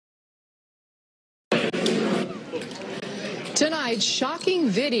Tonight, shocking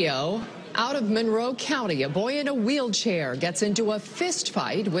video out of Monroe County. A boy in a wheelchair gets into a fist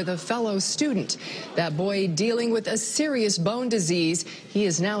fight with a fellow student. That boy dealing with a serious bone disease. He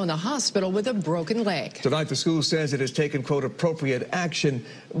is now in the hospital with a broken leg. Tonight, the school says it has taken, quote, appropriate action,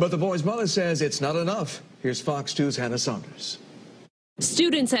 but the boy's mother says it's not enough. Here's Fox 2's Hannah Saunders.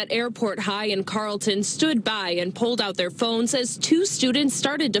 Students at Airport High in Carlton stood by and pulled out their phones as two students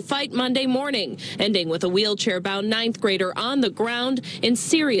started to fight Monday morning, ending with a wheelchair-bound ninth grader on the ground and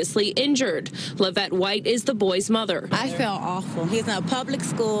seriously injured. Lavette White is the boy's mother. I felt awful. He's in a public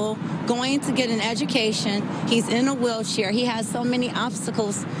school, going to get an education. He's in a wheelchair. He has so many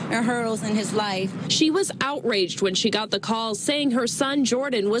obstacles and hurdles in his life. She was outraged when she got the call saying her son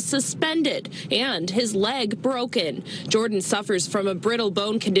Jordan was suspended and his leg broken. Jordan suffers from a brittle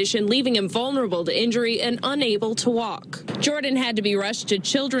bone condition, leaving him vulnerable to injury and unable to walk. Jordan had to be rushed to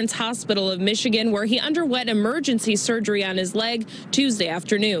Children's Hospital of Michigan, where he underwent emergency surgery on his leg Tuesday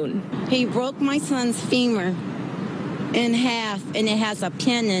afternoon. He broke my son's femur in half, and it has a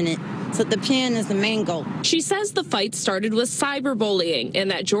pin in it. So the pin is the main goal. She says the fight started with cyberbullying and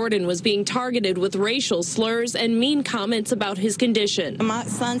that Jordan was being targeted with racial slurs and mean comments about his condition. My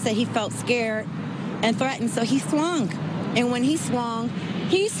son said he felt scared and threatened, so he swung. And when he swung,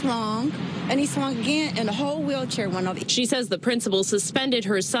 and he swung again, and the whole wheelchair went over. She says the principal suspended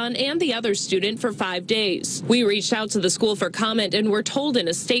her son and the other student for 5 days. We reached out to the school for comment and were told in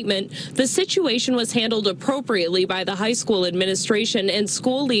a statement the situation was handled appropriately by the high school administration and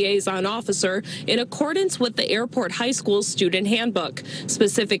school liaison officer in accordance with the Airport High School student handbook.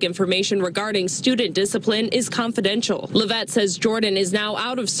 Specific information regarding student discipline is confidential. Lavette says Jordan is now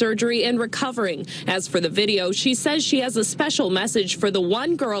out of surgery and recovering. As for the video, she says she has a special message for the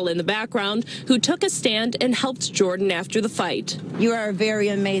one girl in the background who took a stand and helped Jordan after the fight. You are a very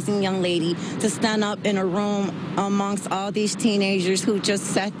amazing young lady to stand up in a room amongst all these teenagers who just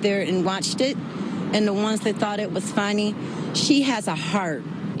sat there and watched it, and the ones that thought it was funny. She has a heart.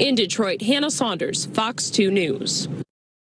 In Detroit, Hannah Saunders, Fox 2 News.